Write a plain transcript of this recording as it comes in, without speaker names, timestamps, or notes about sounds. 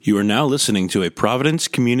You are now listening to a Providence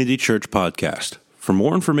Community Church podcast. For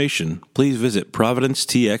more information, please visit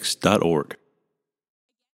providencetx.org. Going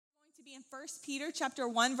to be in 1 Peter chapter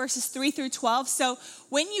 1, verses 3 through 12. So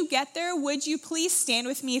when you get there, would you please stand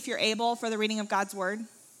with me if you're able for the reading of God's word?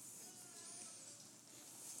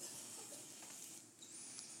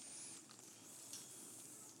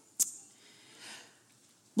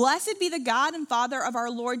 Blessed be the God and Father of our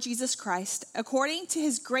Lord Jesus Christ. According to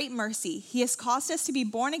his great mercy, he has caused us to be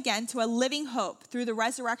born again to a living hope through the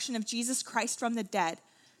resurrection of Jesus Christ from the dead,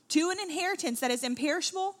 to an inheritance that is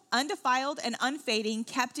imperishable, undefiled, and unfading,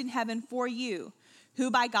 kept in heaven for you, who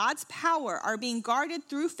by God's power are being guarded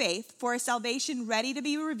through faith for a salvation ready to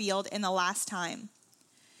be revealed in the last time.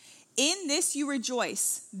 In this you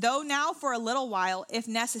rejoice, though now for a little while, if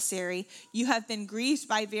necessary, you have been grieved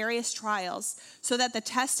by various trials, so that the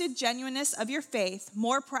tested genuineness of your faith,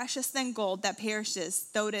 more precious than gold that perishes,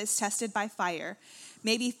 though it is tested by fire,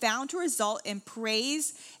 may be found to result in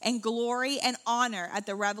praise and glory and honor at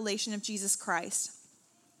the revelation of Jesus Christ.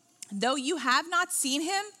 Though you have not seen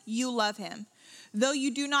him, you love him. Though you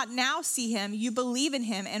do not now see him, you believe in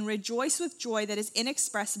him and rejoice with joy that is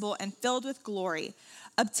inexpressible and filled with glory,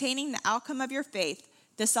 obtaining the outcome of your faith,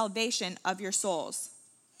 the salvation of your souls.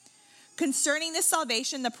 Concerning this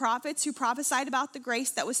salvation, the prophets who prophesied about the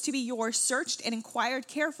grace that was to be yours searched and inquired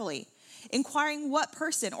carefully, inquiring what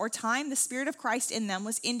person or time the Spirit of Christ in them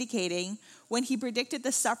was indicating when he predicted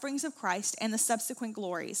the sufferings of Christ and the subsequent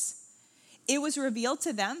glories. It was revealed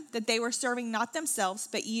to them that they were serving not themselves,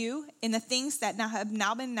 but you in the things that have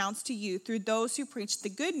now been announced to you through those who preached the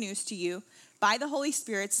good news to you by the Holy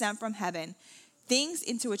Spirit sent from heaven, things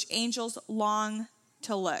into which angels long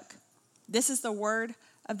to look. This is the word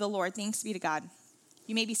of the Lord. Thanks be to God.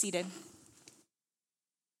 You may be seated.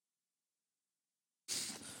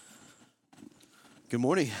 Good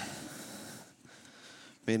morning.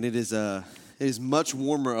 Man, it is much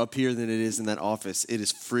warmer up here than it is in that office. It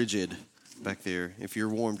is frigid back there. If you're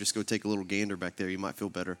warm, just go take a little gander back there. You might feel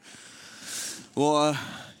better. Well,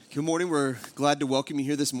 good morning. We're glad to welcome you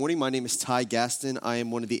here this morning. My name is Gaston. I am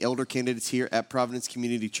one of the elder candidates here at Providence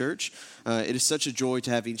Community Church. It is such a joy to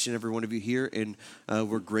have each and every one of you here, and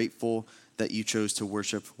we're grateful that you chose to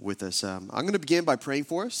worship with us. I'm going to begin by praying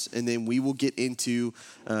for us, and then we will get into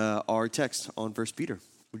our text on 1 Peter.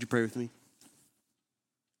 Would you pray with me?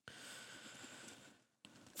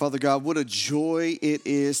 Father God, what a joy it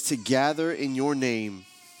is to gather in your name.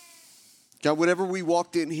 God, whatever we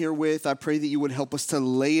walked in here with, I pray that you would help us to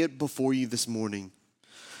lay it before you this morning.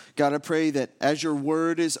 God, I pray that as your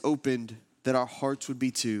word is opened, that our hearts would be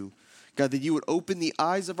too. God, that you would open the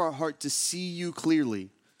eyes of our heart to see you clearly.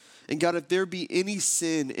 And God, if there be any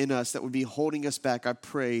sin in us that would be holding us back, I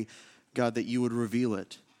pray, God, that you would reveal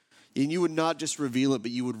it. And you would not just reveal it, but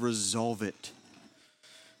you would resolve it.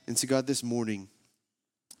 And so God, this morning,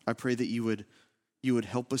 I pray that you would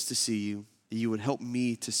help us to see you. That you would help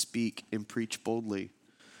me to speak and preach boldly.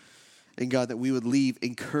 And God, that we would leave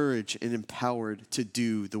encouraged and empowered to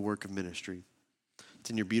do the work of ministry. It's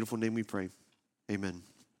in your beautiful name we pray. Amen.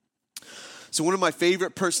 So one of my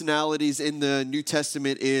favorite personalities in the New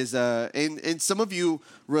Testament is, and some of you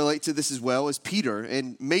relate to this as well, is Peter.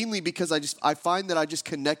 And mainly because I find that I just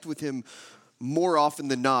connect with him more often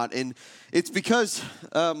than not. And it's because,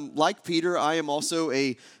 like Peter, I am also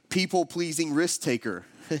a people-pleasing risk taker.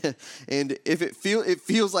 And if it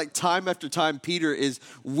feels like time after time, Peter is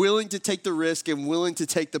willing to take the risk and willing to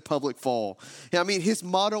take the public fall. I mean, his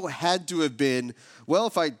motto had to have been, well,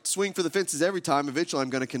 if I swing for the fences every time, eventually I'm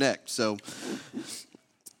going to connect. So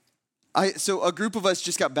a group of us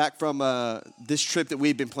just got back from this trip that we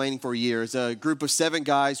had been planning for years. A group of 7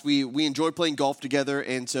 guys. We enjoy playing golf together,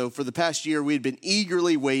 and so for the past year, we had been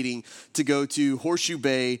eagerly waiting to go to Horseshoe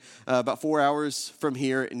Bay, about 4 hours from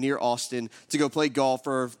here near Austin, to go play golf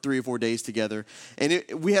for 3 or 4 days together. And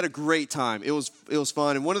we had a great time. It was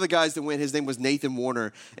fun. And one of the guys that went, his name was Nathan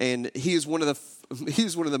Warner, and he is one of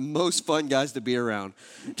the most fun guys to be around.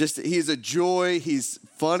 He is a joy. He's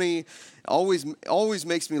funny. Always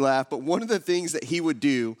makes me laugh. But one of the things that he would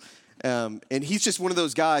do, and he's just one of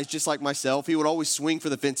those guys, just like myself, he would always swing for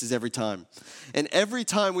the fences every time. And every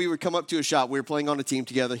time we would come up to a shot, we were playing on a team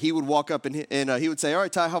together, he would walk up and he would say, all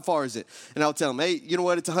right, Ty, how far is it? And I would tell him, hey, you know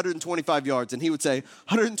what, it's 125 yards. And he would say,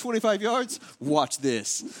 125 yards? Watch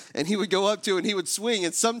this. And he would go up to it and he would swing,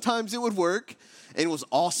 and sometimes it would work, and it was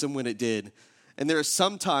awesome when it did. And there are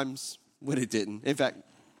some times when it didn't. In fact,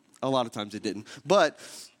 a lot of times it didn't. But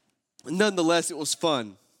nonetheless, it was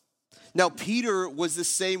fun. Now, Peter was the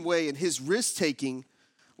same way, and his risk-taking,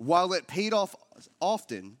 while it paid off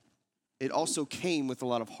often, it also came with a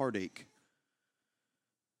lot of heartache.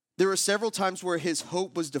 There were several times where his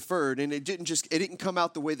hope was deferred, and it didn't come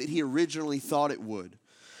out the way that he originally thought it would.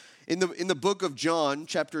 In the book of John,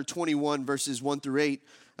 chapter 21, verses 1 through 8,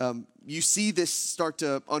 you see this start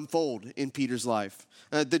to unfold in Peter's life.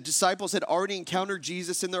 The disciples had already encountered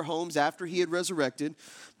Jesus in their homes after he had resurrected.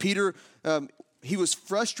 Peter, he was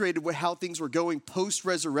frustrated with how things were going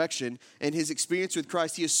post-resurrection and his experience with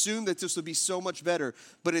Christ. He assumed that this would be so much better,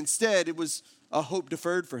 but instead it was a hope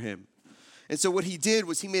deferred for him. And so what he did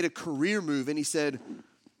was he made a career move, and he said,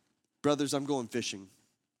 brothers, I'm going fishing.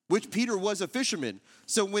 Which Peter was a fisherman.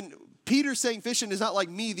 So when Peter saying fishing is not like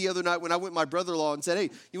me the other night when I went with my brother-in-law and said, hey,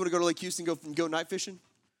 you want to go to Lake Houston and go night fishing?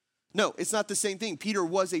 No, it's not the same thing. Peter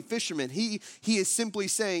was a fisherman. He is simply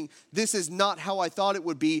saying, this is not how I thought it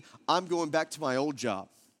would be. I'm going back to my old job.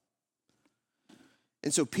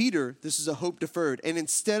 And so Peter, this is a hope deferred. And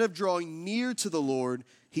instead of drawing near to the Lord,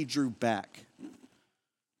 he drew back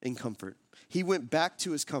in comfort. He went back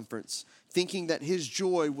to his comforts, thinking that his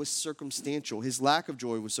joy was circumstantial. His lack of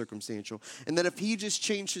joy was circumstantial. And that if he just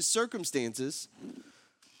changed his circumstances,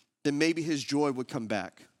 then maybe his joy would come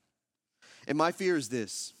back. And my fear is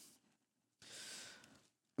this.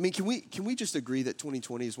 I mean, can we just agree that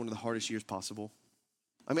 2020 is one of the hardest years possible?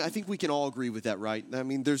 I mean, I think we can all agree with that, right? I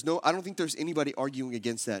mean, I don't think there's anybody arguing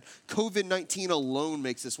against that. COVID-19 alone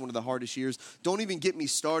makes this one of the hardest years. Don't even get me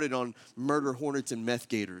started on murder hornets and meth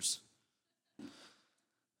gators.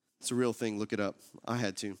 It's a real thing. Look it up. I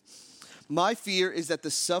had to. My fear is that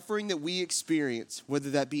the suffering that we experience,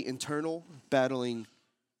 whether that be internal, battling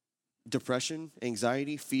depression,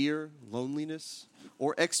 anxiety, fear, loneliness,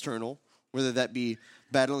 or external, whether that be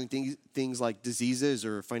battling things like diseases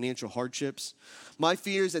or financial hardships, my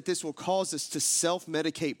fear is that this will cause us to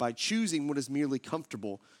self-medicate by choosing what is merely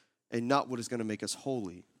comfortable and not what is going to make us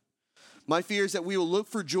holy. My fear is that we will look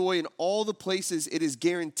for joy in all the places it is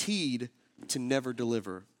guaranteed to never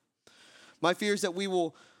deliver. My fear is that we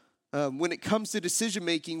will, when it comes to decision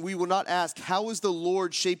making, we will not ask, how is the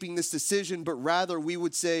Lord shaping this decision? But rather we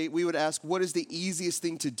would ask, what is the easiest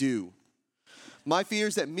thing to do? My fear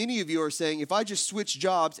is that many of you are saying, if I just switch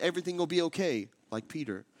jobs, everything will be okay, like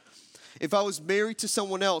Peter. If I was married to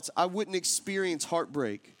someone else, I wouldn't experience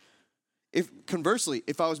heartbreak. Conversely,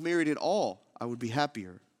 if I was married at all, I would be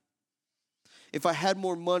happier. If I had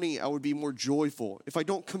more money, I would be more joyful. If I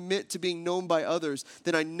don't commit to being known by others,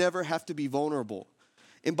 then I never have to be vulnerable.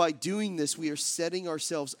 And by doing this, we are setting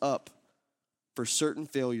ourselves up for certain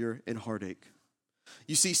failure and heartache.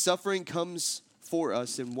 You see, suffering comes for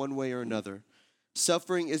us in one way or another.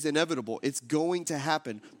 Suffering is inevitable. It's going to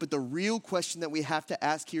happen. But the real question that we have to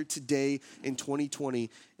ask here today in 2020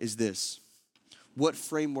 is this: what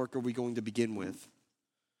framework are we going to begin with?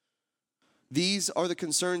 These are the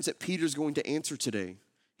concerns that Peter's going to answer today.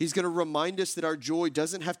 He's going to remind us that our joy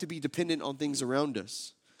doesn't have to be dependent on things around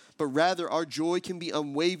us, but rather our joy can be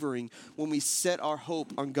unwavering when we set our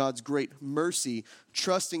hope on God's great mercy,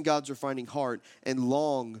 trust in God's refining heart, and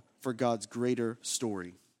long for God's greater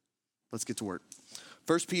story. Let's get to work.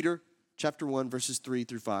 1 Peter chapter 1, verses 3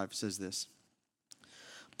 through 5 says this: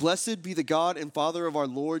 Blessed be the God and Father of our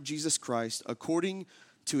Lord Jesus Christ. According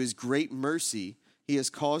to his great mercy, he has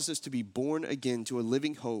caused us to be born again to a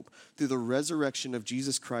living hope through the resurrection of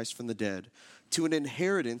Jesus Christ from the dead, to an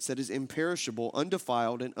inheritance that is imperishable,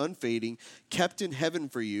 undefiled, and unfading, kept in heaven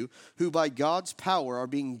for you, who by God's power are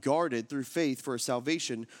being guarded through faith for a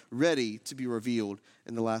salvation ready to be revealed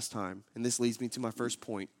in the last time. And this leads me to my first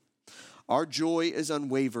point. Our joy is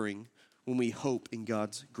unwavering when we hope in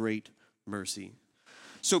God's great mercy.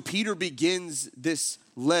 So Peter begins this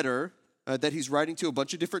letter that he's writing to a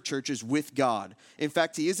bunch of different churches with God. In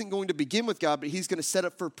fact, he isn't going to begin with God, but he's going to set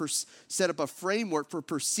up a framework for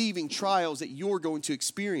perceiving trials that you're going to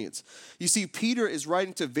experience. You see, Peter is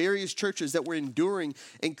writing to various churches that were enduring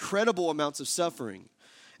incredible amounts of suffering.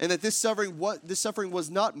 And that this suffering was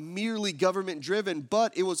not merely government-driven,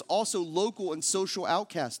 but it was also local and social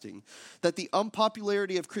outcasting. That the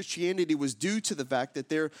unpopularity of Christianity was due to the fact that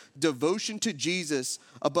their devotion to Jesus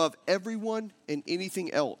above everyone and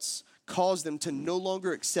anything else caused them to no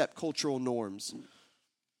longer accept cultural norms.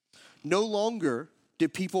 No longer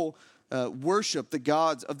did people worship the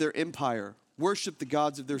gods of their empire, worship the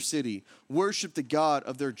gods of their city, worship the God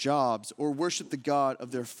of their jobs, or worship the God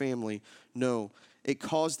of their family. No, it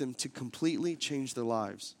caused them to completely change their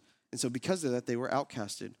lives. And so because of that, they were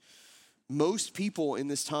outcasted. Most people in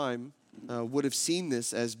this time would have seen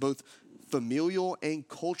this as both familial and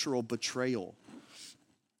cultural betrayal.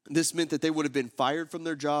 This meant that they would have been fired from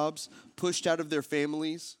their jobs, pushed out of their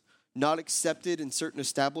families, not accepted in certain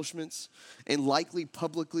establishments, and likely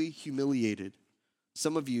publicly humiliated.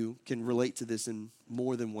 Some of you can relate to this in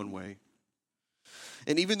more than one way.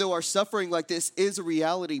 And even though our suffering like this is a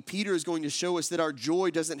reality, Peter is going to show us that our joy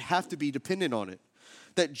doesn't have to be dependent on it.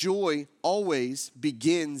 That joy always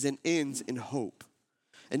begins and ends in hope.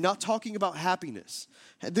 And not talking about happiness.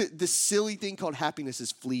 The silly thing called happiness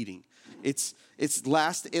is fleeting. It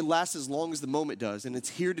lasts as long as the moment does, and it's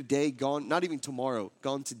here today, gone, not even tomorrow,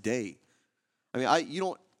 gone today. I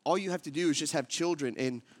mean, all you have to do is just have children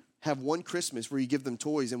and have one Christmas where you give them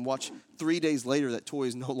toys and watch 3 days later that toy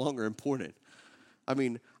is no longer important. I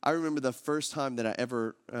mean, I remember the first time that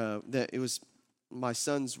that it was my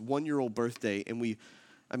son's 1-year-old birthday, and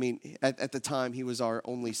at the time he was our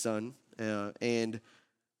only son, and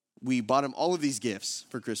we bought him all of these gifts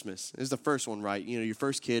for Christmas. It was the first one, right? You know, your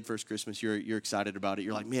first kid, first Christmas, you're excited about it.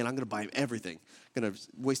 You're like, man, I'm going to buy him everything. I'm going to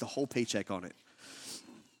waste a whole paycheck on it.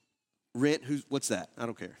 Rent, what's that? I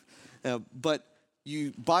don't care. But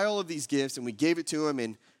you buy all of these gifts, and we gave it to him,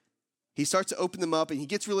 and he starts to open them up, and he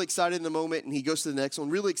gets really excited in the moment, and he goes to the next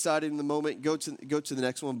one, really excited in the moment, go to the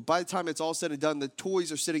next one. By the time it's all said and done, the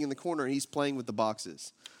toys are sitting in the corner, and he's playing with the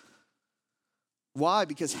boxes. Why?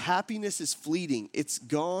 Because happiness is fleeting. It's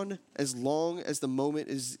gone as long as the moment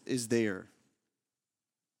is there.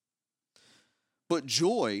 But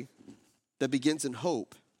joy that begins in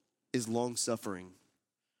hope is long-suffering.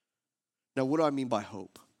 Now, what do I mean by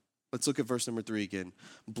hope? Let's look at verse number 3 again.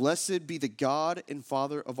 Blessed be the God and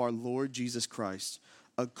Father of our Lord Jesus Christ.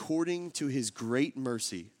 According to his great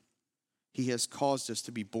mercy, he has caused us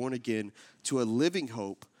to be born again to a living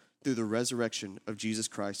hope through the resurrection of Jesus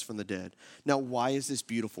Christ from the dead. Now, why is this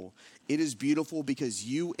beautiful? It is beautiful because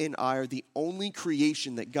you and I are the only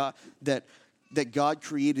creation that God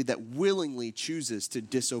created that willingly chooses to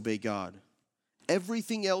disobey God.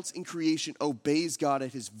 Everything else in creation obeys God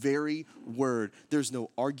at his very word. There's no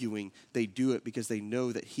arguing. They do it because they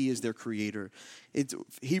know that he is their creator.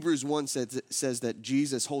 Hebrews 1 says that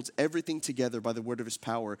Jesus holds everything together by the word of his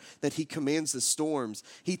power, that he commands the storms.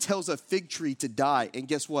 He tells a fig tree to die, and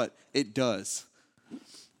guess what? It does.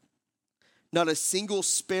 Not a single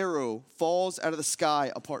sparrow falls out of the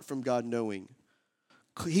sky apart from God knowing.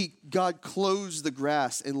 God clothes the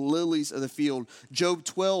grass and lilies of the field. Job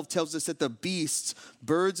 12 tells us that the beasts,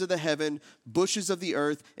 birds of the heaven, bushes of the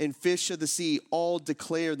earth, and fish of the sea all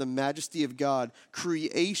declare the majesty of God.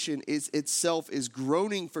 Creation itself is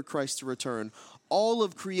groaning for Christ to return. All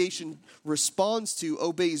of creation responds to,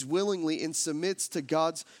 obeys willingly, and submits to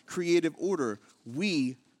God's creative order.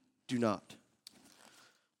 We do not.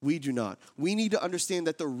 We do not. We need to understand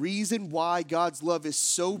that the reason why God's love is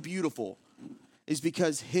so beautiful is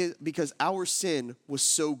because our sin was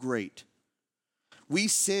so great. We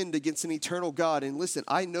sinned against an eternal God. And listen,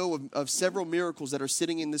 I know of several miracles that are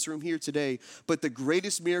sitting in this room here today, but the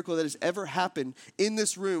greatest miracle that has ever happened in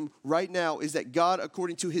this room right now is that God,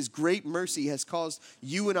 according to his great mercy, has caused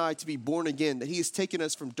you and I to be born again, that he has taken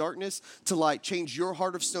us from darkness to light, changed your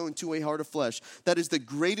heart of stone to a heart of flesh. That is the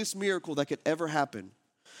greatest miracle that could ever happen.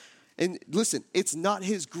 And listen, it's not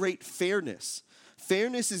his great fairness.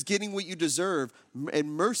 Fairness is getting what you deserve,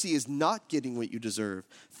 and mercy is not getting what you deserve.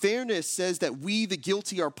 Fairness says that we, the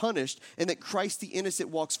guilty, are punished, and that Christ, the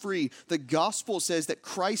innocent, walks free. The gospel says that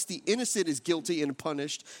Christ, the innocent, is guilty and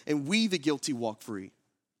punished, and we, the guilty, walk free.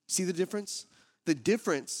 See the difference? The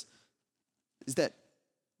difference is that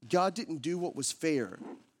God didn't do what was fair.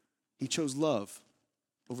 He chose love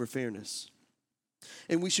over fairness.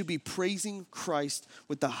 And we should be praising Christ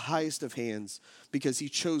with the highest of hands because he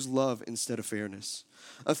chose love instead of fairness.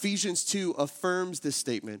 Ephesians 2 affirms this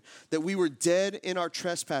statement that we were dead in our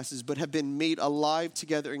trespasses but have been made alive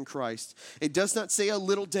together in Christ. It does not say a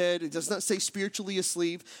little dead. It does not say spiritually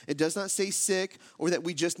asleep. It does not say sick or that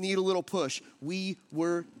we just need a little push. We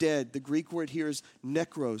were dead. The Greek word here is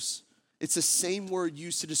nekros. It's the same word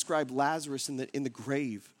used to describe Lazarus in the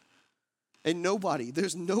grave. And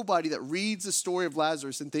there's nobody that reads the story of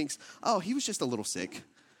Lazarus and thinks, oh, he was just a little sick.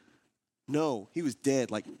 No, he was dead,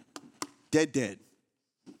 like dead.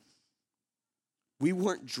 We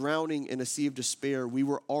weren't drowning in a sea of despair. We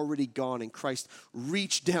were already gone, and Christ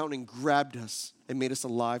reached down and grabbed us and made us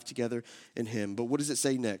alive together in him. But what does it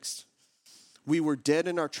say next? We were dead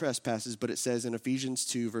in our trespasses, but it says in Ephesians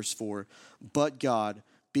 2, verse 4, but God,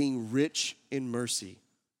 being rich in mercy,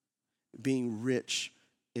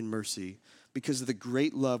 because of the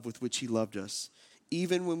great love with which he loved us,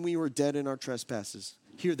 even when we were dead in our trespasses.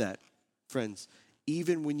 Hear that, friends.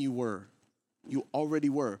 Even when you already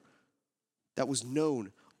were. That was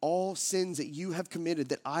known. All sins that you have committed,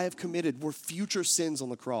 that I have committed, were future sins on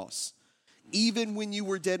the cross. Even when you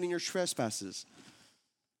were dead in your trespasses,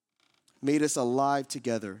 made us alive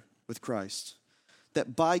together with Christ.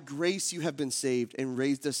 that by grace you have been saved and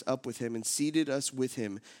raised us up with him and seated us with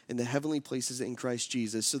him in the heavenly places in Christ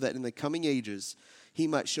Jesus, so that in the coming ages he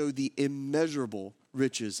might show the immeasurable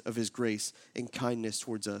riches of his grace and kindness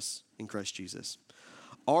towards us in Christ Jesus.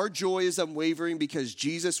 Our joy is unwavering because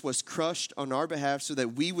Jesus was crushed on our behalf so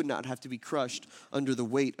that we would not have to be crushed under the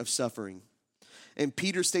weight of suffering. And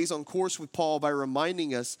Peter stays on course with Paul by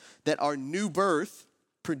reminding us that our new birth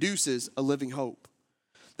produces a living hope.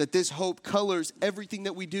 That this hope colors everything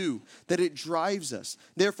that we do, that it drives us.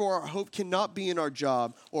 Therefore, our hope cannot be in our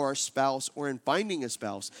job or our spouse or in finding a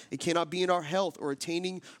spouse. It cannot be in our health or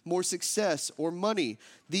attaining more success or money.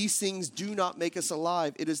 These things do not make us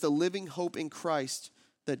alive. It is the living hope in Christ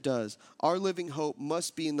that does. Our living hope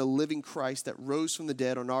must be in the living Christ that rose from the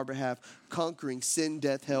dead on our behalf, conquering sin,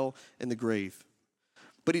 death, hell, and the grave.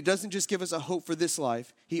 But he doesn't just give us a hope for this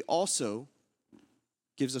life. He also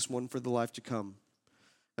gives us one for the life to come.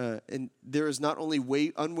 And there is not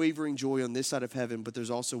only unwavering joy on this side of heaven, but there's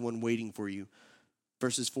also one waiting for you.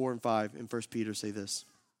 Verses 4 and 5 in 1 Peter say this.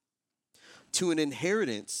 To an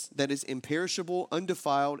inheritance that is imperishable,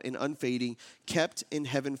 undefiled, and unfading, kept in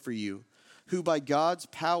heaven for you, who by God's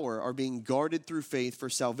power are being guarded through faith for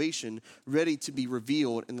salvation, ready to be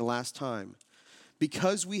revealed in the last time.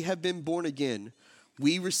 Because we have been born again,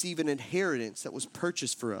 we receive an inheritance that was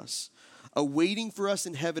purchased for us. Awaiting for us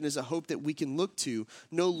in heaven is a hope that we can look to.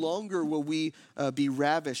 No longer will we be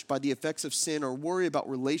ravished by the effects of sin or worry about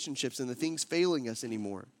relationships and the things failing us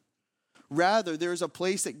anymore. Rather, there is a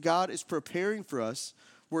place that God is preparing for us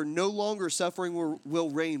where no longer suffering will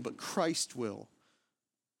reign, but Christ will.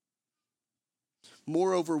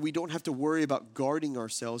 Moreover, we don't have to worry about guarding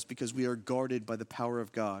ourselves because we are guarded by the power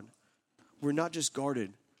of God. We're not just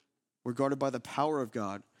guarded. We're guarded by the power of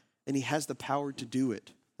God, and he has the power to do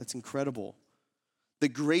it. That's incredible. The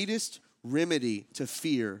greatest remedy to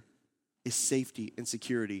fear is safety and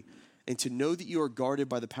security. And to know that you are guarded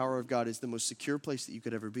by the power of God is the most secure place that you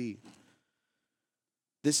could ever be.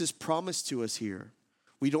 This is promised to us here.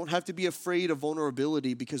 We don't have to be afraid of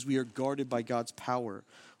vulnerability because we are guarded by God's power.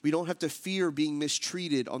 We don't have to fear being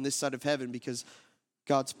mistreated on this side of heaven because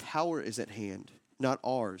God's power is at hand, not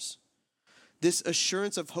ours. This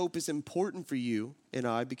assurance of hope is important for you and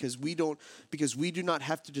I because we do not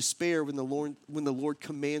have to despair when the Lord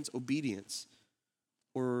commands obedience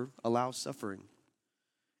or allows suffering.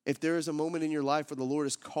 If there is a moment in your life where the Lord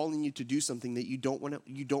is calling you to do something that you don't want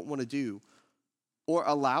to do, or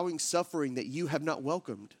allowing suffering that you have not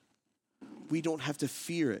welcomed, we don't have to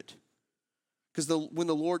fear it. Because when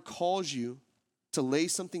the Lord calls you to lay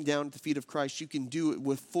something down at the feet of Christ, you can do it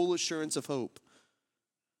with full assurance of hope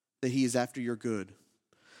that he is after your good.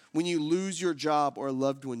 When you lose your job or a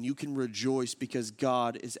loved one, you can rejoice because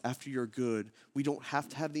God is after your good. We don't have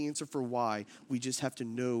to have the answer for why. We just have to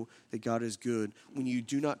know that God is good. When you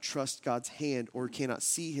do not trust God's hand or cannot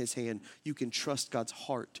see his hand, you can trust God's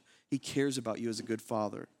heart. He cares about you as a good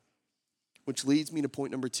father. Which leads me to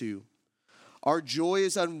point number 2. Our joy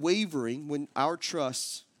is unwavering when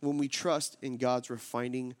we trust in God's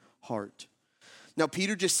refining heart. Now,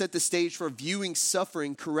 Peter just set the stage for viewing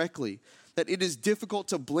suffering correctly, that it is difficult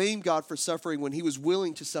to blame God for suffering when he was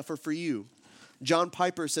willing to suffer for you. John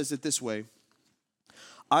Piper says it this way: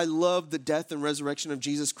 I love the death and resurrection of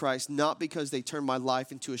Jesus Christ, not because they turn my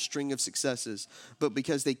life into a string of successes, but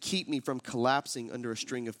because they keep me from collapsing under a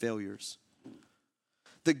string of failures.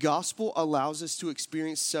 The gospel allows us to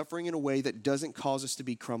experience suffering in a way that doesn't cause us to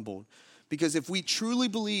be crumbled. Because if we truly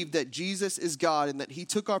believe that Jesus is God and that he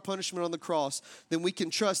took our punishment on the cross, then we can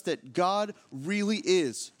trust that God really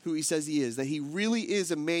is who he says he is, that he really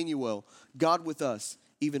is Emmanuel, God with us,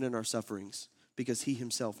 even in our sufferings, because he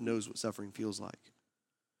himself knows what suffering feels like.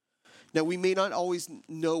 Now, we may not always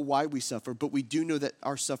know why we suffer, but we do know that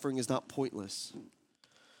our suffering is not pointless.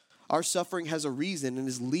 Our suffering has a reason and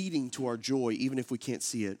is leading to our joy, even if we can't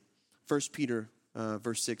see it. 1 Peter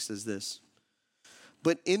verse 6 says this: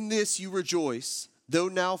 But in this you rejoice, though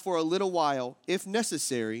now for a little while, if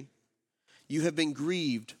necessary, you have been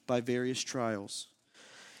grieved by various trials.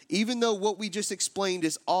 Even though what we just explained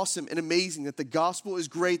is awesome and amazing, that the gospel is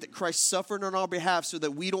great, that Christ suffered on our behalf so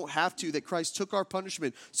that we don't have to, that Christ took our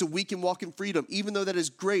punishment so we can walk in freedom, even though that is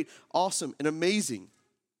great, awesome, and amazing,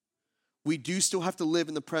 we do still have to live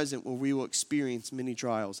in the present where we will experience many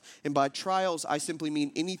trials. And by trials, I simply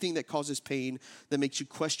mean anything that causes pain, that makes you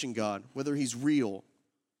question God, whether he's real.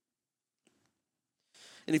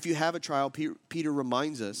 And if you have a trial, Peter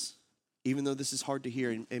reminds us, even though this is hard to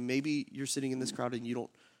hear, and maybe you're sitting in this crowd and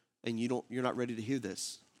you're not ready to hear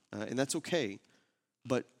this, and that's okay.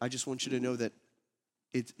 But I just want you to know that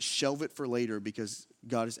shelve it for later because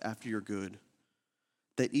God is after your good.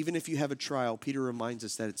 that even if you have a trial, Peter reminds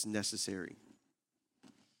us that it's necessary.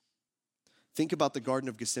 Think about the Garden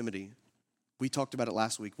of Gethsemane. We talked about it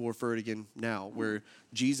last week. We'll refer it again now, where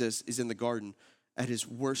Jesus is in the garden at his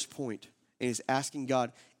worst point and is asking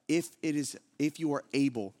God, if you are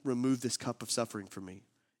able, remove this cup of suffering from me.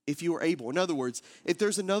 If you are able. In other words, if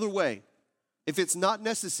there's another way, if it's not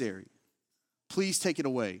necessary, please take it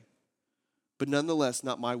away. But nonetheless,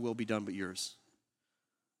 not my will be done, but yours.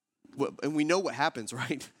 And we know what happens,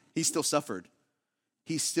 right? He still suffered.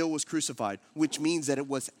 He still was crucified, which means that it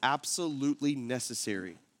was absolutely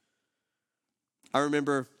necessary. I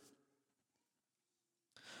remember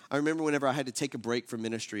whenever I had to take a break from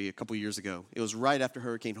ministry a couple years ago. It was right after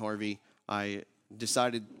Hurricane Harvey. I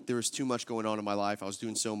decided there was too much going on in my life. I was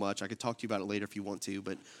doing so much. I could talk to you about it later if you want to,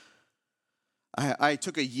 but I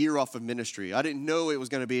took a year off of ministry. I didn't know it was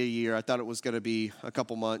going to be a year. I thought it was going to be a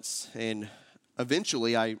couple months. And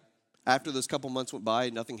eventually, after those couple months went by,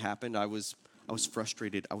 nothing happened. I was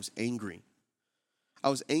frustrated. I was angry. I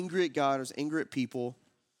was angry at God. I was angry at people.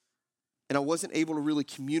 And I wasn't able to really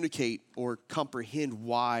communicate or comprehend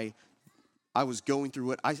why I was going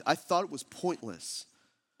through it. I thought it was pointless.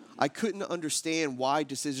 I couldn't understand why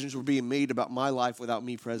decisions were being made about my life without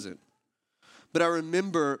me present. But I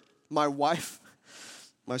remember my wife,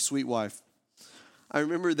 my sweet wife, I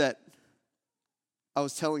remember that I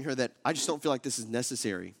was telling her that I just don't feel like this is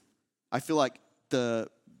necessary. I feel like the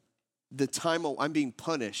time I'm being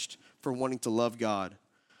punished for wanting to love God.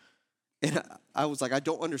 And I was like, I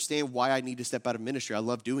don't understand why I need to step out of ministry. I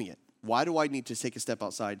love doing it. Why do I need to take a step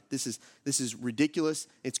outside? This is ridiculous.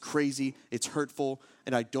 It's crazy. It's hurtful.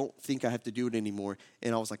 And I don't think I have to do it anymore.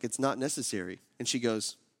 And I was like, it's not necessary. And she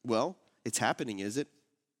goes, well, it's happening, is it?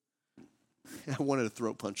 I wanted to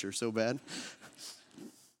throat punch her so bad.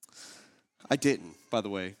 I didn't, by the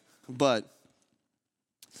way. But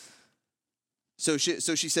so she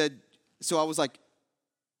said, so I was like,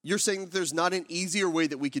 you're saying that there's not an easier way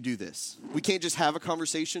that we could do this. We can't just have a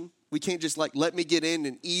conversation. We can't just let me get in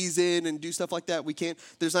and ease in and do stuff like that.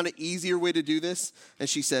 There's not an easier way to do this. And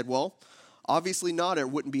she said, well, obviously not, or it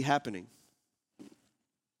wouldn't be happening.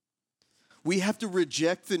 We have to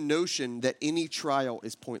reject the notion that any trial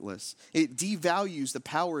is pointless. It devalues the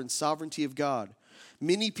power and sovereignty of God.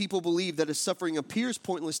 Many people believe that if suffering appears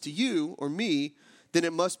pointless to you or me, then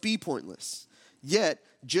it must be pointless. Yet,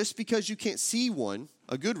 just because you can't see one,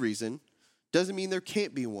 a good reason, doesn't mean there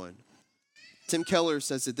can't be one. Tim Keller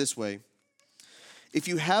says it this way: if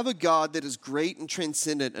you have a God that is great and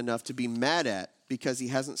transcendent enough to be mad at because he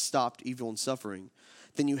hasn't stopped evil and suffering,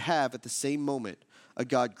 then you have at the same moment a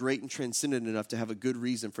God great and transcendent enough to have a good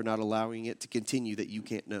reason for not allowing it to continue that you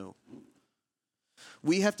can't know.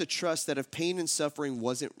 We have to trust that if pain and suffering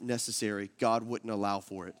wasn't necessary, God wouldn't allow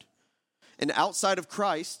for it. And outside of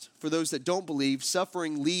Christ, for those that don't believe,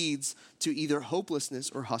 suffering leads to either hopelessness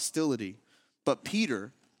or hostility. But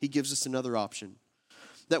Peter, he gives us another option.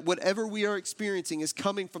 That whatever we are experiencing is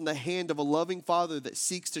coming from the hand of a loving Father that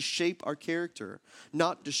seeks to shape our character,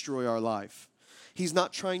 not destroy our life. He's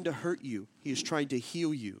not trying to hurt you. He is trying to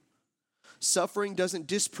heal you. Suffering doesn't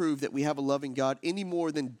disprove that we have a loving God any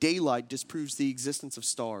more than daylight disproves the existence of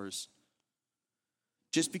stars.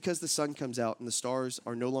 Just because the sun comes out and the stars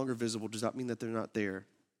are no longer visible does not mean that they're not there.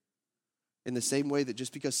 In the same way that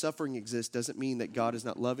just because suffering exists doesn't mean that God is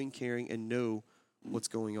not loving, caring, and know what's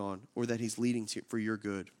going on, or that he's leading for your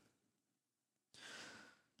good.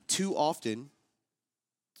 Too often,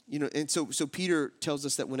 and so Peter tells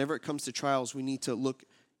us that whenever it comes to trials, we need to look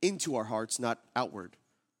into our hearts, not outward.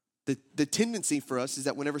 The tendency for us is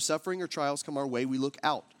that whenever suffering or trials come our way, we look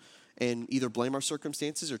out and either blame our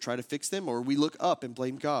circumstances or try to fix them, or we look up and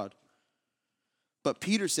blame God. But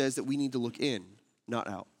Peter says that we need to look in, not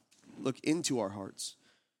out. Look into our hearts.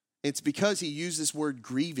 It's because he used this word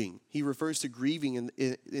grieving. He refers to grieving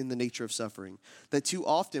in the nature of suffering. That too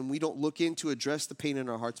often we don't look in to address the pain in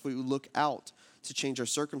our hearts, but we look out to change our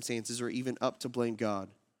circumstances or even up to blame God.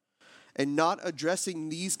 And not addressing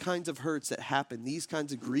these kinds of hurts that happen, these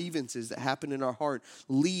kinds of grievances that happen in our heart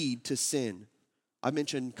lead to sin. I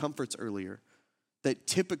mentioned comforts earlier, that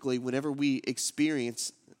typically whenever we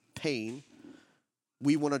experience pain,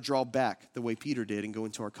 we want to draw back the way Peter did and go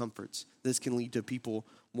into our comforts. This can lead to people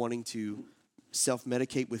wanting to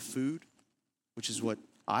self-medicate with food, which is what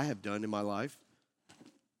I have done in my life.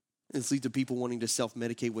 This leads to people wanting to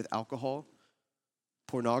self-medicate with alcohol,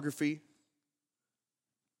 pornography,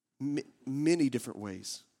 many different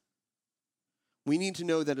ways. We need to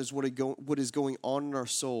know that is what is going on in our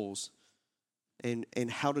souls and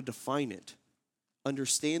how to define it.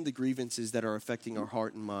 Understand the grievances that are affecting our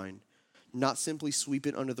heart and mind. not simply sweep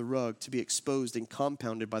it under the rug to be exposed and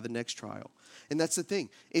compounded by the next trial. And that's the thing.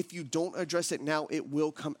 If you don't address it now, it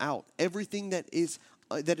will come out. Everything that is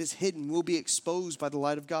hidden will be exposed by the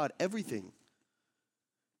light of God. Everything.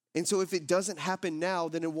 And so if it doesn't happen now,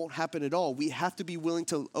 then it won't happen at all. We have to be willing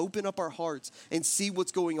to open up our hearts and see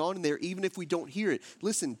what's going on in there, even if we don't hear it.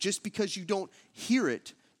 Listen, just because you don't hear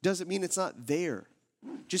it doesn't mean it's not there.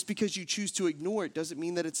 Just because you choose to ignore it doesn't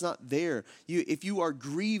mean that it's not there. If you are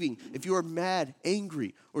grieving, if you are mad,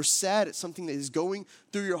 angry, or sad at something that is going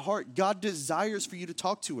through your heart, God desires for you to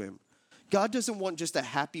talk to him. God doesn't want just a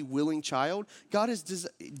happy, willing child. God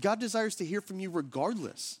desires to hear from you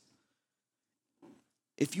regardless.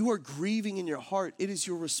 If you are grieving in your heart, it is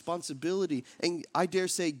your responsibility, and I dare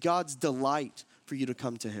say God's delight for you to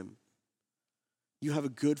come to him. You have a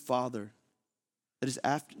good father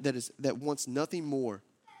that wants nothing more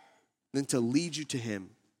than to lead you to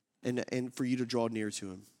him and for you to draw near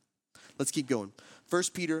to him. Let's keep going. 1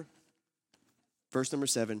 Peter, verse number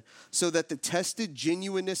 7, so that the tested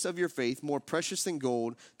genuineness of your faith, more precious than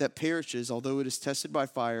gold that perishes, although it is tested by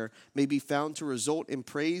fire, may be found to result in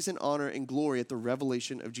praise and honor and glory at the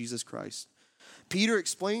revelation of Jesus Christ. Peter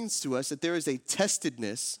explains to us that there is a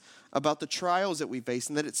testedness about the trials that we face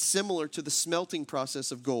and that it's similar to the smelting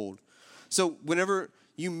process of gold. So whenever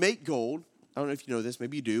you make gold, I don't know if you know this,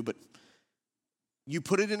 maybe you do, but you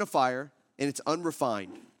put it in a fire and it's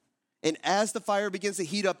unrefined. And as the fire begins to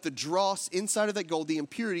heat up, the dross inside of that gold, the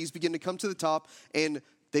impurities begin to come to the top and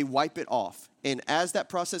they wipe it off. And as that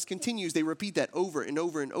process continues, they repeat that over and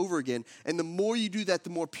over and over again. And the more you do that, the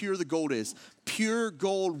more pure the gold is. Pure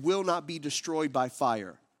gold will not be destroyed by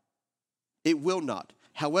fire. It will not.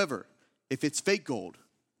 However, if it's fake gold,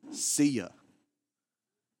 see ya.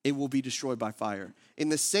 It will be destroyed by fire. In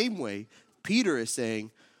the same way, Peter is saying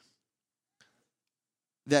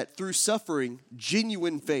that through suffering,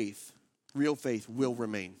 genuine faith, real faith will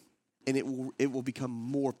remain. And it will become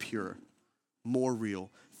more pure, more real.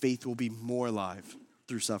 Faith will be more alive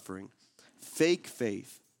through suffering. Fake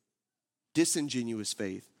faith, disingenuous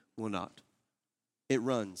faith will not. It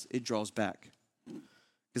runs, it draws back.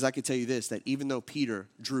 Because I can tell you this, that even though Peter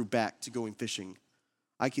drew back to going fishing,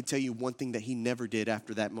 I can tell you one thing that he never did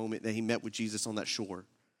after that moment that he met with Jesus on that shore.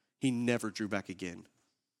 He never drew back again.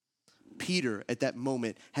 Peter, at that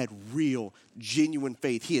moment, had real, genuine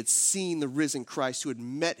faith. He had seen the risen Christ who had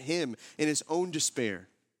met him in his own despair.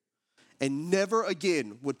 And never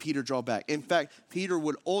again would Peter draw back. In fact, Peter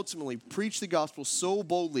would ultimately preach the gospel so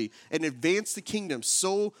boldly and advance the kingdom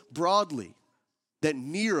so broadly that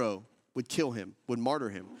Nero would kill him, would martyr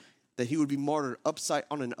him, that he would be martyred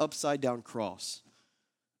on an upside-down cross.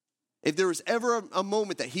 If there was ever a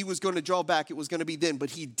moment that he was going to draw back, it was going to be then. But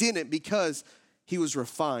he didn't because he was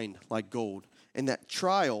refined like gold. And that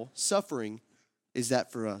trial, suffering, is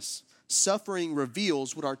that for us. Suffering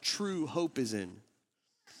reveals what our true hope is in.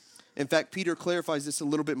 In fact, Peter clarifies this a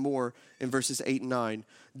little bit more in verses 8 and 9.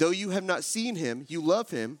 Though you have not seen him, you love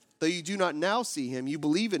him. Though you do not now see him, you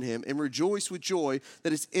believe in him and rejoice with joy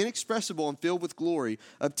that is inexpressible and filled with glory,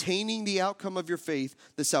 obtaining the outcome of your faith,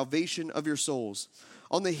 the salvation of your souls.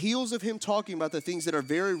 On the heels of him talking about the things that are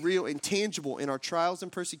very real and tangible in our trials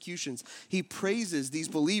and persecutions, he praises these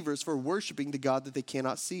believers for worshiping the God that they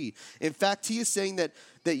cannot see. In fact, he is saying that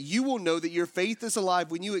you will know that your faith is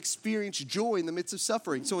alive when you experience joy in the midst of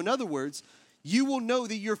suffering. So in other words, you will know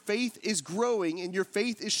that your faith is growing and your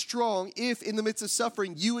faith is strong if in the midst of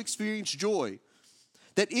suffering you experience joy.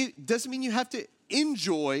 That it doesn't mean you have to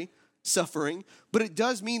enjoy suffering, but it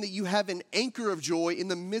does mean that you have an anchor of joy in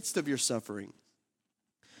the midst of your suffering.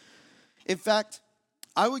 In fact,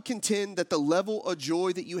 I would contend that the level of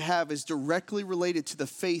joy that you have is directly related to the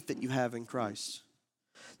faith that you have in Christ.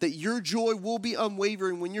 That your joy will be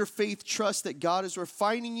unwavering when your faith trusts that God is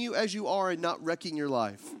refining you as you are and not wrecking your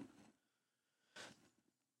life.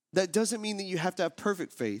 That doesn't mean that you have to have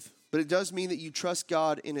perfect faith, but it does mean that you trust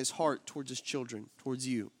God in his heart towards his children, towards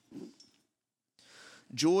you.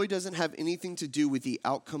 Joy doesn't have anything to do with the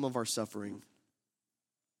outcome of our suffering.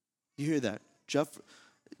 You hear that?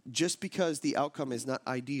 Just because the outcome is not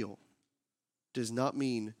ideal does not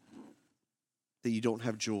mean that you don't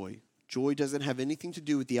have joy. Joy doesn't have anything to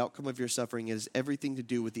do with the outcome of your suffering. It has everything to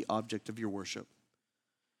do with the object of your worship.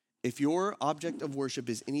 If your object of worship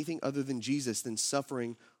is anything other than Jesus, then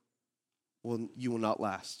suffering, you will not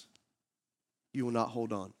last. You will not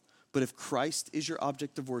hold on. But if Christ is your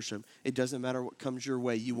object of worship, it doesn't matter what comes your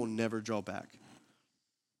way, you will never draw back.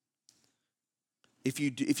 If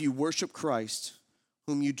you worship Christ,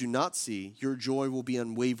 whom you do not see, your joy will be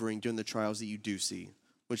unwavering during the trials that you do see.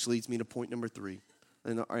 Which leads me to point number 3,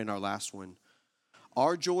 and our last one.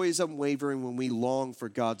 Our joy is unwavering when we long for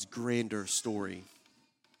God's grander story.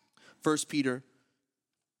 1 Peter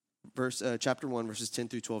chapter 1, verses 10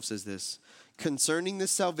 through 12 says this: concerning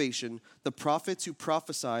this salvation, the prophets who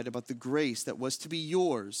prophesied about the grace that was to be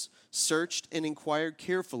yours searched and inquired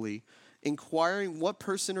carefully, inquiring what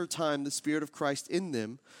person or time the Spirit of Christ in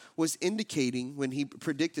them was indicating when he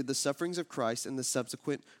predicted the sufferings of Christ and the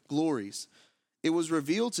subsequent glories. It was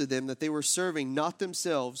revealed to them that they were serving not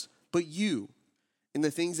themselves, but you, in the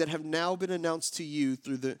things that have now been announced to you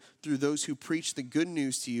through those who preach the good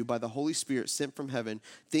news to you by the Holy Spirit sent from heaven,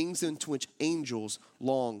 things into which angels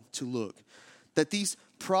long to look. That these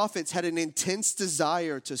prophets had an intense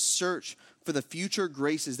desire to search for the future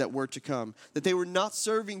graces that were to come. That they were not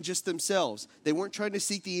serving just themselves. They weren't trying to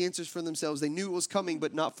seek the answers for themselves. They knew it was coming,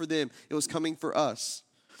 but not for them. It was coming for us.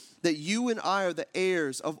 That you and I are the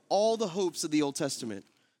heirs of all the hopes of the Old Testament.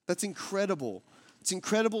 That's incredible. It's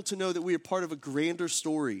incredible to know that we are part of a grander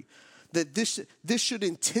story, that this should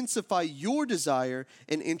intensify your desire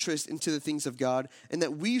and interest into the things of God, and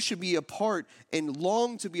that we should be a part and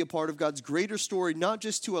long to be a part of God's greater story, not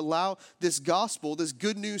just to allow this gospel, this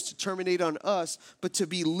good news to terminate on us, but to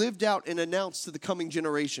be lived out and announced to the coming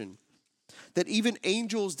generation. That even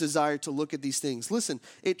angels desire to look at these things. Listen,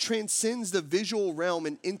 it transcends the visual realm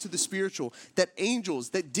and into the spiritual, that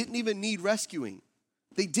angels that didn't even need rescuing,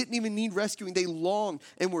 they longed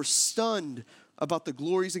and were stunned about the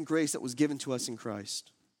glories and grace that was given to us in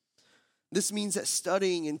Christ. This means that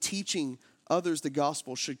studying and teaching others the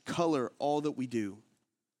gospel should color all that we do.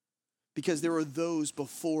 Because there are those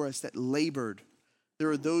before us that labored. There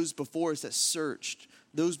are those before us that searched.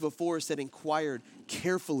 Those before us that inquired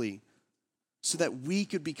carefully so that we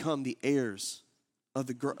could become the heirs of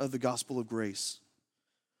the gospel of grace.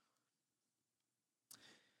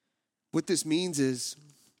 What this means is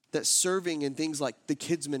that serving in things like the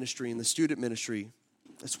kids ministry and the student ministry,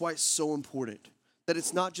 that's why it's so important. That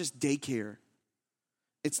it's not just daycare.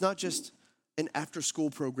 It's not just an after-school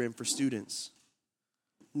program for students.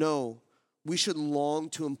 No, we should long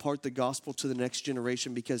to impart the gospel to the next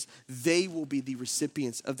generation because they will be the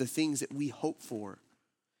recipients of the things that we hope for.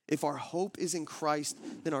 If our hope is in Christ,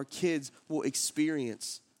 then our kids will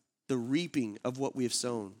experience the reaping of what we have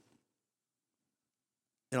sown.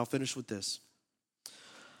 And I'll finish with this.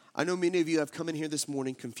 I know many of you have come in here this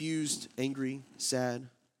morning confused, angry, sad,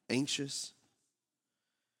 anxious.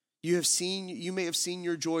 You may have seen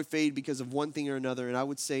your joy fade because of one thing or another, and I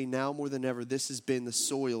would say now more than ever, this has been the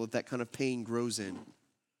soil that kind of pain grows in.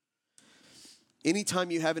 Anytime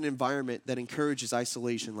you have an environment that encourages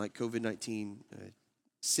isolation like COVID-19,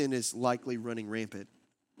 sin is likely running rampant.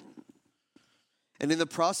 And in the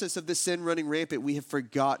process of this sin running rampant, we have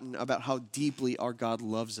forgotten about how deeply our God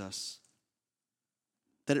loves us.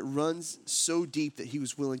 That it runs so deep that he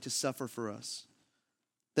was willing to suffer for us.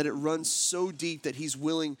 That it runs so deep that he's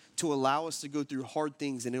willing to allow us to go through hard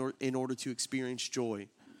things in order to experience joy.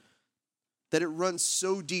 That it runs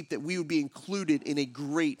so deep that we would be included in a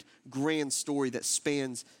great, grand story that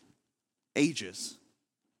spans ages.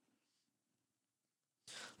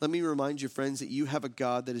 Let me remind you, friends, that you have a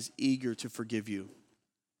God that is eager to forgive you,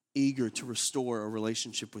 eager to restore a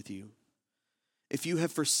relationship with you. If you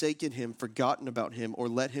have forsaken him, forgotten about him, or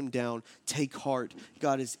let him down, take heart.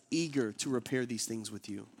 God is eager to repair these things with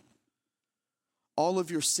you. All of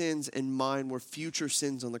your sins and mine were future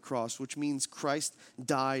sins on the cross, which means Christ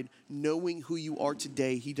died knowing who you are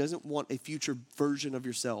today. He doesn't want a future version of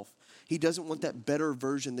yourself. He doesn't want that better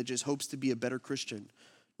version that just hopes to be a better Christian.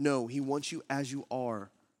 No, he wants you as you are.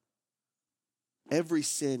 Every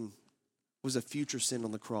sin was a future sin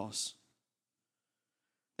on the cross.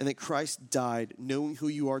 And that Christ died knowing who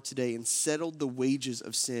you are today and settled the wages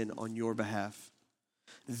of sin on your behalf.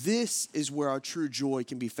 This is where our true joy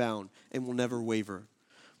can be found and will never waver.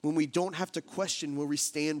 When we don't have to question where we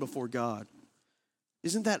stand before God.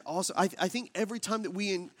 Isn't that awesome? I think every time that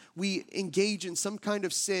we engage in some kind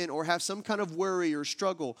of sin or have some kind of worry or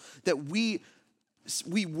struggle, that we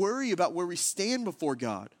worry about where we stand before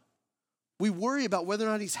God. We worry about whether or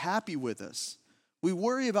not he's happy with us. We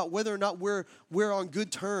worry about whether or not we're on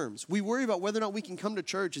good terms. We worry about whether or not we can come to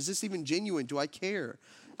church. Is this even genuine? Do I care?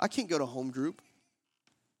 I can't go to home group.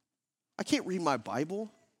 I can't read my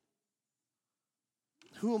Bible.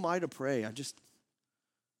 Who am I to pray?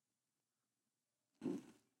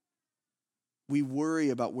 We worry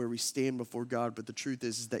about where we stand before God, but the truth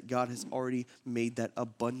is that God has already made that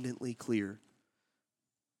abundantly clear.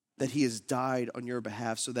 That he has died on your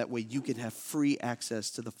behalf so that way you can have free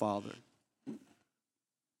access to the Father.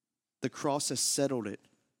 The cross has settled it.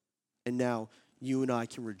 And now you and I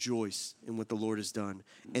can rejoice in what the Lord has done.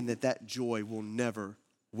 And that joy will never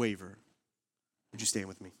waver. Would you stand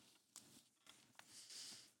with me?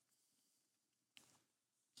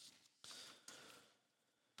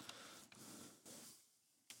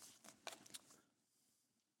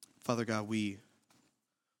 Father God, we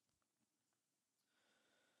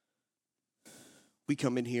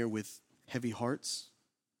come in here with heavy hearts.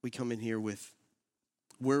 We come in here with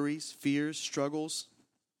worries, fears, struggles,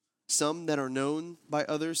 some that are known by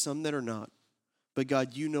others, some that are not. But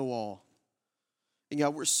God, you know all. And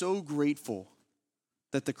God, we're so grateful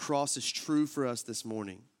that the cross is true for us this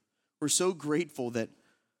morning. We're so grateful that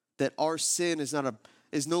our sin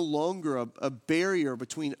is no longer a barrier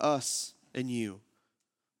between us and you.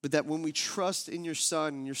 But that when we trust in your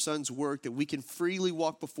Son and your Son's work, that we can freely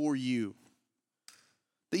walk before you.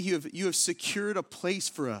 That you have secured a place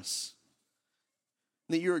for us.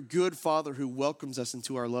 And that you're a good Father who welcomes us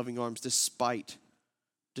into our loving arms despite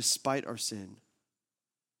our sin.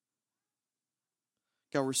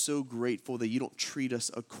 God, we're so grateful that you don't treat us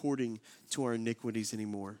according to our iniquities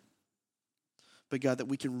anymore. But God, that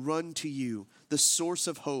we can run to you, the source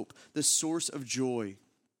of hope, the source of joy.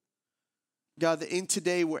 God, that in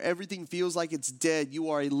today where everything feels like it's dead, you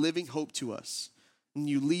are a living hope to us. And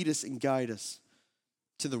you lead us and guide us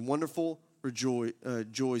to the wonderful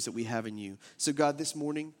joys that we have in you. So God, this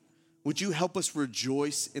morning, would you help us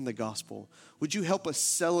rejoice in the gospel? Would you help us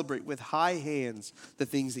celebrate with high hands the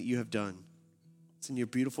things that you have done? It's in your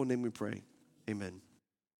beautiful name we pray. Amen.